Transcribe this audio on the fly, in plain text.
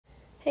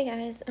Hey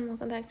guys, and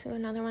welcome back to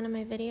another one of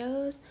my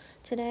videos.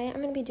 Today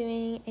I'm going to be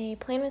doing a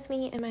plan with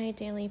me in my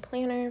daily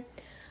planner.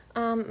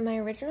 My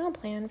original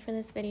plan for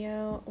this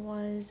video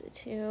was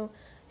to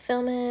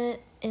film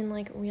it in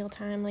like real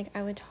time, like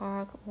I would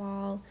talk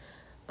while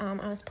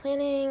I was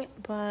planning,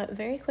 but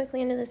very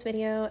quickly into this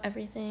video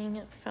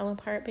everything fell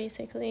apart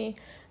basically,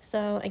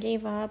 so I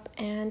gave up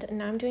and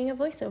now I'm doing a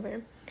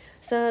voiceover.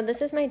 So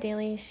this is my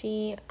daily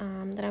sheet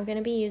that I'm going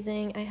to be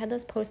using. I had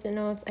those post-it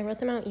notes. I wrote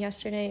them out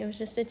yesterday. It was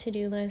just a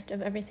to-do list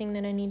of everything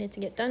that I needed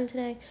to get done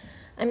today.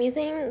 I'm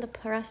using the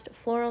pressed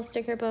floral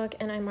sticker book,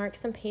 and I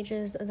marked some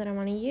pages that I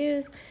want to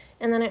use.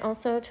 And then I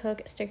also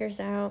took stickers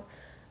out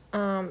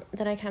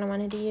that I kind of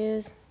wanted to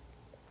use.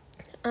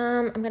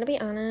 I'm going to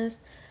be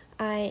honest.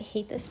 I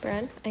hate this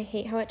spread. I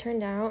hate how it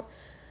turned out.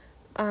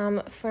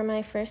 For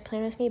my first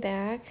plan with me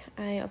back,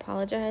 I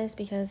apologize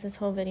because this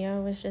whole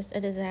video was just a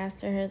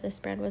disaster. The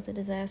spread was a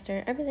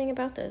disaster. Everything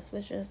about this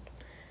was just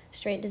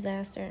straight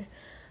disaster.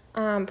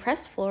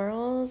 Pressed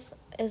Florals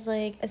is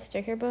like a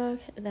sticker book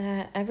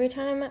that every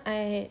time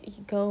I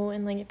go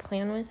and like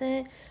plan with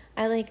it,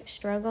 I like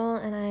struggle,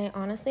 and I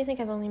honestly think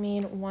I've only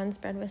made one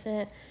spread with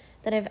it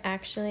that I've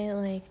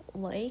actually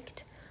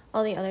liked.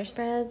 All the other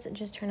spreads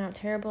just turn out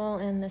terrible,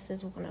 and this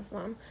is one of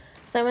them.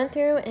 So I went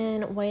through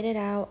and whited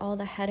out all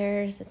the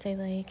headers that say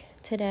like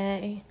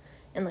today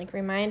and like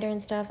reminder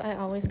and stuff. I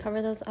always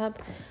cover those up.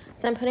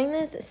 So I'm putting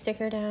this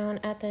sticker down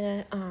at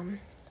the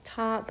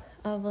top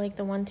of like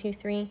the 1, 2,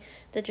 3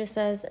 that just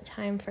says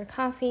time for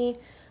coffee.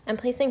 I'm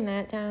placing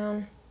that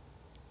down.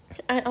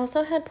 I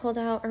also had pulled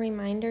out a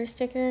reminder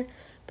sticker,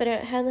 but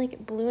it had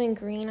like blue and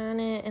green on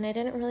it, and I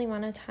didn't really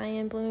want to tie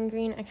in blue and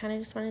green. I kind of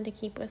just wanted to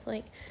keep with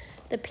like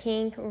the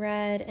pink,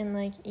 red, and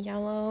like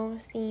yellow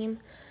theme.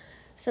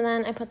 So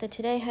then I put the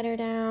today header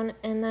down,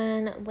 and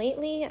then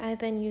lately I've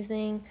been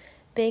using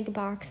big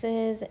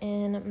boxes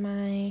in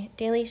my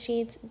daily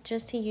sheets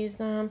just to use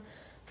them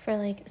for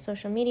like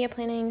social media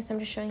planning. So I'm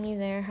just showing you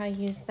there how I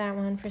use that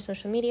one for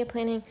social media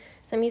planning.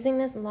 So I'm using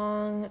this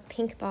long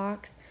pink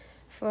box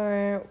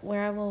for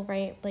where I will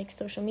write like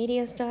social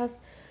media stuff,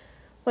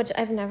 which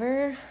I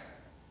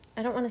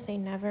don't want to say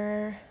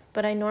never,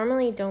 but I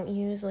normally don't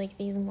use like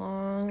these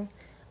long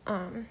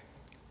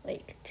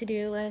like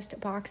to-do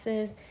list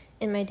boxes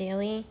in my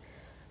daily.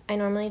 I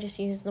normally just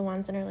use the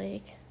ones that are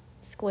like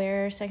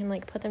square, so I can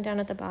like put them down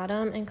at the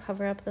bottom and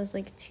cover up those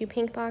like 2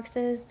 pink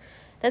boxes.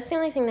 That's the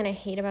only thing that I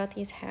hate about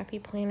these Happy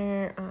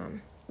Planner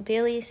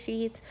daily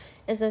sheets,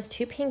 is those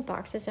 2 pink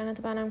boxes down at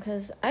the bottom,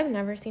 because I've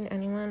never seen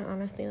anyone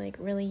honestly like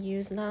really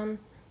use them.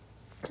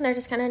 They're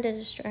just kind of a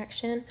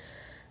distraction.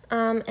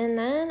 And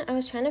then I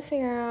was trying to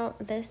figure out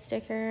this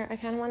sticker. I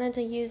kind of wanted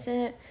to use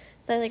it,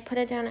 so I like put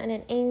it down at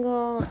an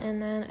angle,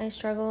 and then I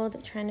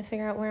struggled trying to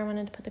figure out where I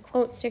wanted to put the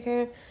quote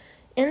sticker.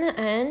 In the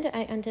end,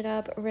 I ended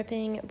up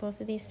ripping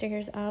both of these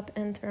stickers up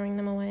and throwing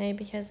them away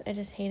because I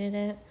just hated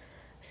it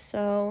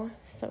so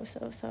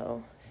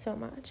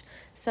much.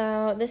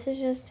 So this is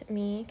just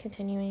me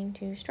continuing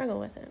to struggle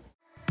with it.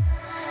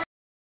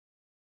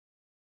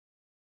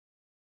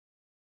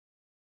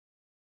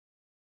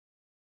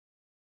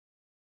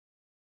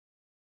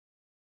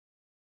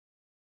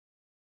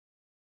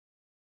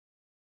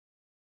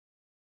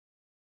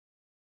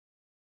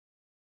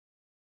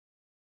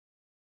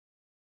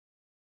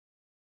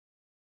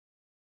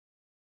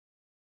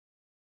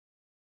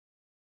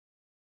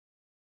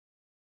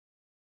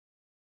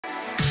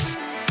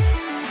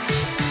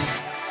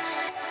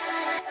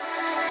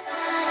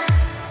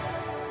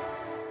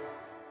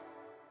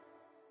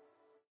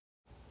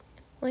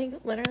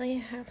 Like, literally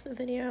half the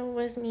video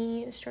was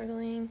me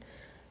struggling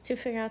to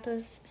figure out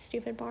those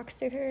stupid box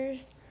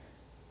stickers.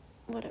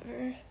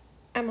 Whatever.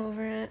 I'm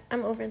over it.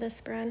 I'm over this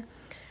spread.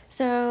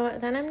 So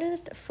then I'm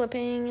just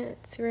flipping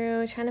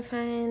through, trying to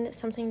find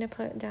something to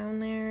put down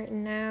there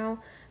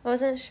now. I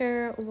wasn't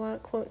sure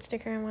what quote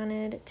sticker I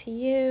wanted to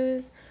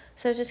use,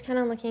 so I was just kind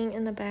of looking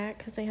in the back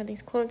because they had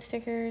these quote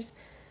stickers,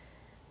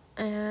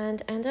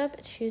 and end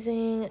up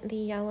choosing the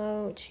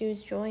yellow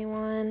Choose Joy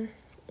one.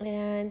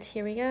 And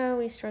here we go,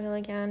 we struggle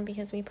again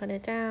because we put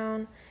it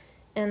down.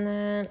 And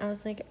then I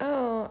was like,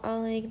 oh, I'll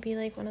like be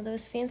like one of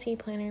those fancy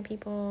planner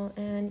people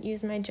and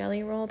use my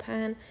Jelly Roll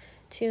pen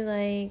to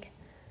like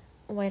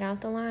white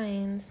out the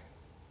lines.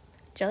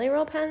 Jelly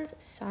Roll pens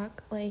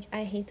suck. Like,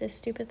 I hate this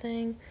stupid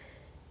thing.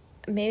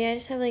 Maybe I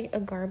just have like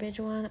a garbage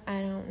one, I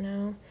don't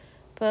know.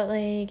 But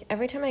like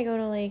every time I go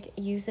to like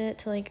use it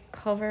to like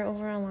cover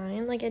over a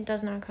line, like it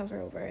does not cover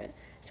over it.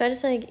 So I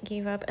just like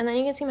gave up. And then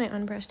you can see my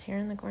unbrushed hair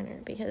in the corner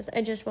because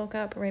I just woke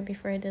up right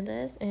before I did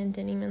this and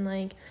didn't even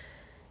like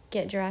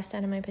get dressed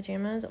out of my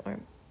pajamas or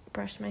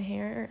brush my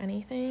hair or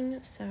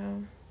anything.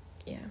 So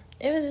yeah,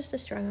 it was just a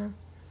struggle.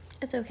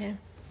 It's okay.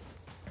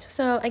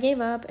 So I gave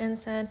up and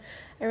said,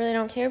 I really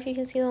don't care if you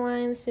can see the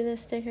lines through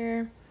this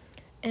sticker.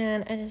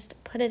 And I just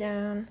put it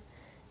down.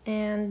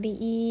 And the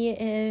E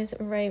is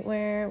right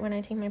where when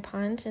I take my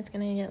punch, it's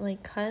gonna get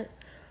like cut.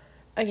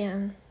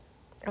 Again,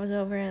 I was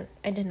over it.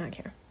 I did not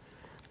care.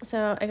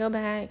 So I go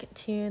back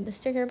to the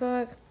sticker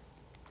book,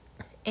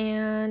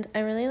 and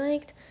I really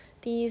liked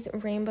these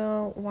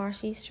rainbow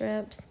washi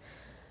strips.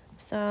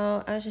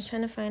 So I was just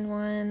trying to find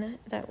one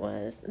that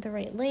was the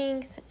right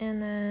length,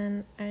 and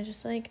then I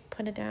just like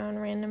put it down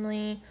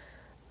randomly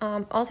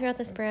all throughout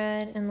the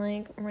spread in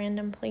like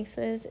random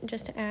places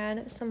just to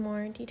add some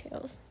more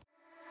details.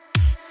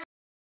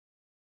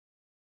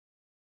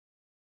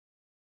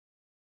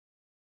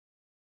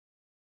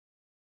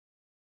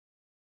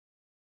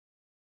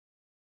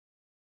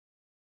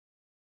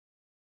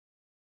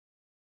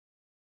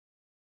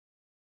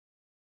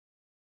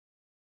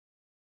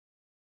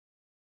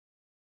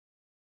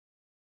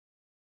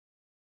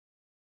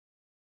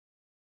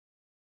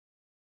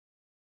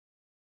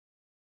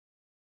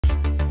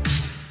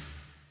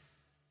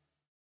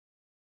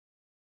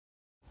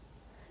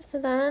 So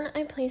then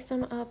I placed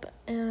them up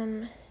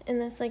in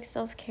this like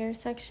self-care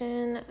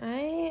section.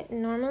 I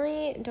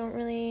normally don't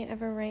really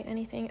ever write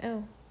anything.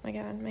 Oh my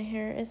god, my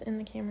hair is in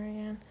the camera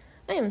again.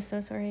 I am so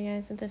sorry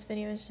guys that this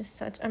video is just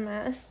such a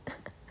mess.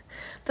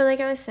 But like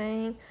I was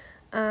saying,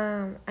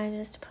 I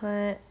just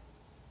put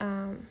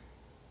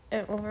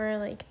it over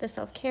like the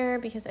self-care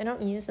because I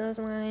don't use those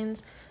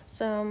lines,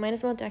 so might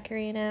as well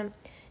decorate it.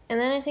 And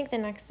then I think the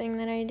next thing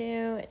that I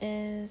do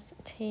is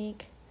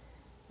take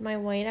my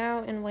white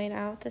out and white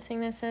out the thing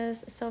that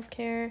says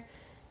self-care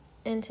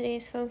in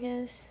today's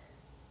focus.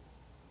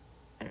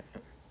 I don't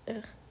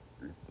know.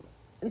 Ugh.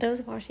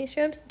 Those washi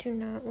strips do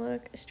not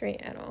look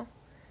straight at all.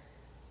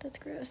 That's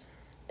gross.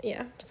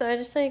 Yeah, so I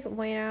just like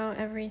white out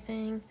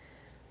everything.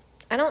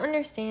 I don't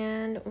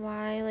understand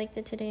why like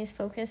the today's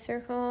focus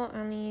circle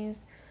on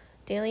these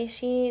daily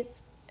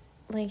sheets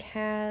like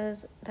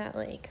has that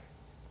like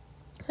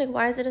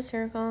why is it a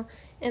circle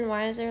and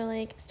why is there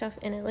like stuff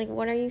in it? Like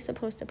what are you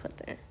supposed to put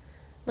there?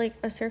 Like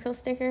a circle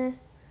sticker,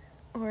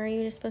 or are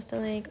you just supposed to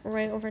like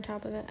write over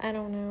top of it? I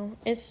don't know,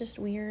 it's just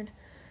weird.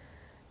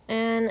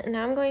 And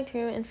now I'm going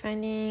through and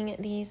finding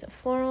these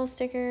floral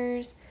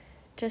stickers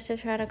just to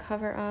try to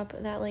cover up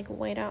that like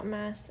white out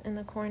mess in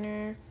the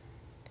corner.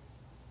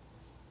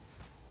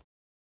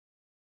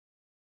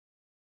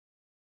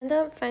 End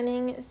up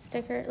finding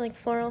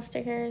floral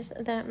stickers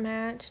that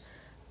match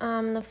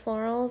the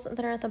florals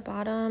that are at the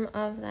bottom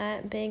of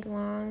that big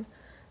long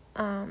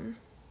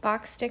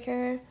box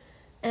sticker.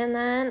 And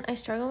then I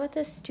struggle with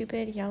this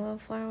stupid yellow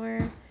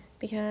flower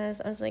because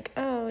I was like,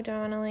 oh, do I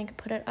want to like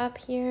put it up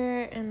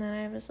here? And then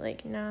I was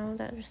like, no,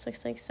 that just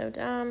looks like so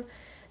dumb.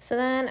 So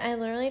then I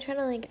literally try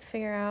to like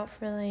figure out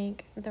for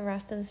like the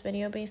rest of this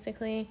video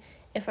basically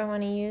if I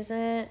want to use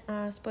it.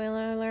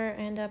 Spoiler alert,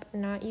 I end up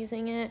not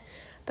using it.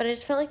 But I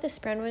just felt like the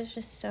spread was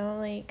just so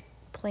like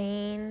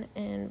plain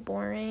and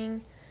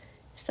boring.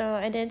 So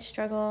I did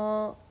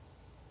struggle.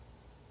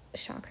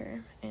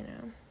 Shocker, I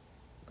know.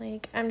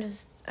 Like I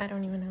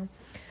don't even know.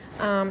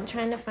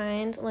 Trying to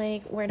find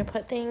like where to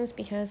put things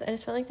because I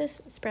just felt like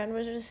this spread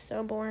was just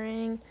so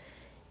boring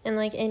and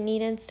like it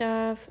needed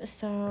stuff.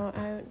 So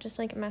I just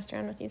like messed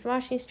around with these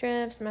washi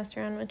strips, messed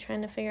around with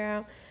trying to figure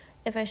out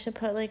if I should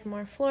put like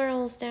more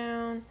florals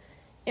down.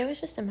 It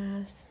was just a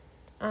mess.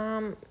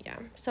 Yeah,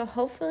 so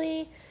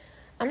hopefully,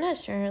 I'm not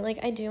sure, like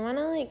I do want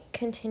to like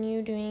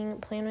continue doing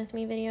plan with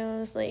me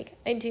videos. Like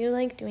I do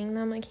like doing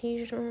them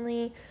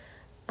occasionally.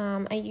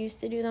 I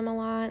used to do them a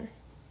lot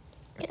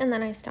and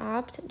then I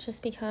stopped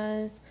just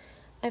because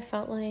I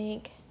felt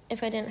like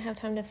if I didn't have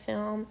time to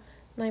film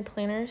my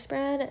planner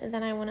spread,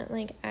 then I wouldn't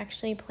like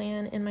actually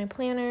plan in my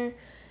planner,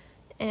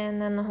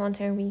 and then the whole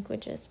entire week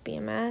would just be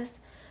a mess.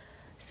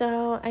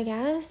 So I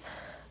guess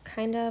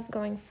kind of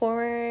going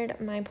forward,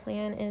 my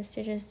plan is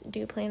to just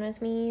do plan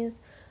with me's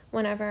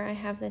whenever I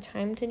have the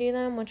time to do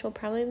them, which will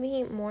probably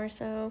be more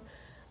so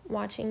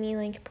watching me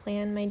like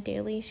plan my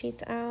daily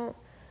sheets out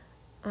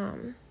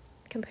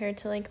compared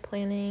to like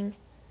planning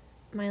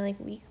my like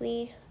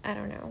weekly. I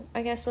don't know,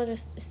 I guess we'll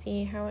just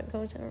see how it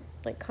goes or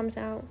like comes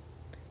out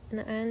in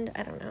the end.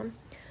 I don't know,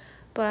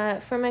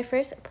 but for my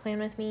first plan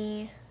with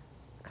me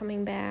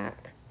coming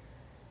back,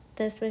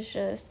 this was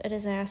just a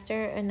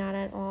disaster and not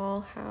at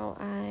all how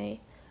I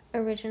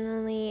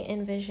originally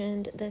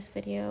envisioned this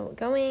video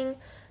going.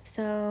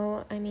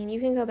 So I mean,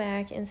 you can go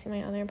back and see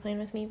my other plan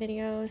with me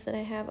videos that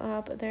I have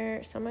up.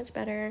 They're so much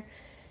better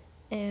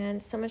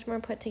and so much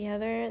more put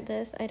together.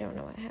 This, I don't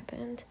know what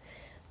happened.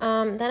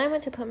 Then I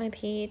went to put my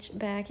page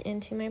back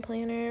into my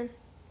planner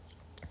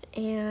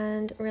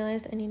and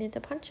realized I needed to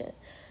punch it.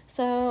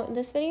 So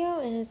this video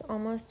is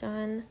almost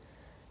done.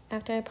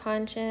 After I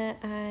punch it,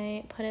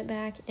 I put it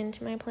back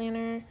into my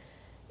planner,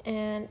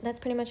 and that's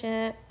pretty much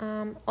it.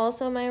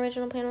 Also, my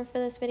original plan for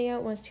this video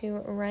was to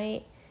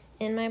write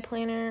in my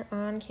planner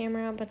on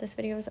camera, but this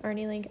video was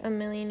already like a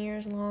million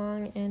years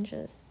long and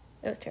just,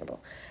 it was terrible.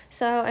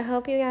 So I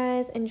hope you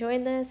guys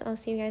enjoyed this. I'll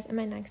see you guys in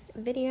my next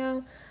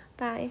video.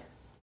 Bye.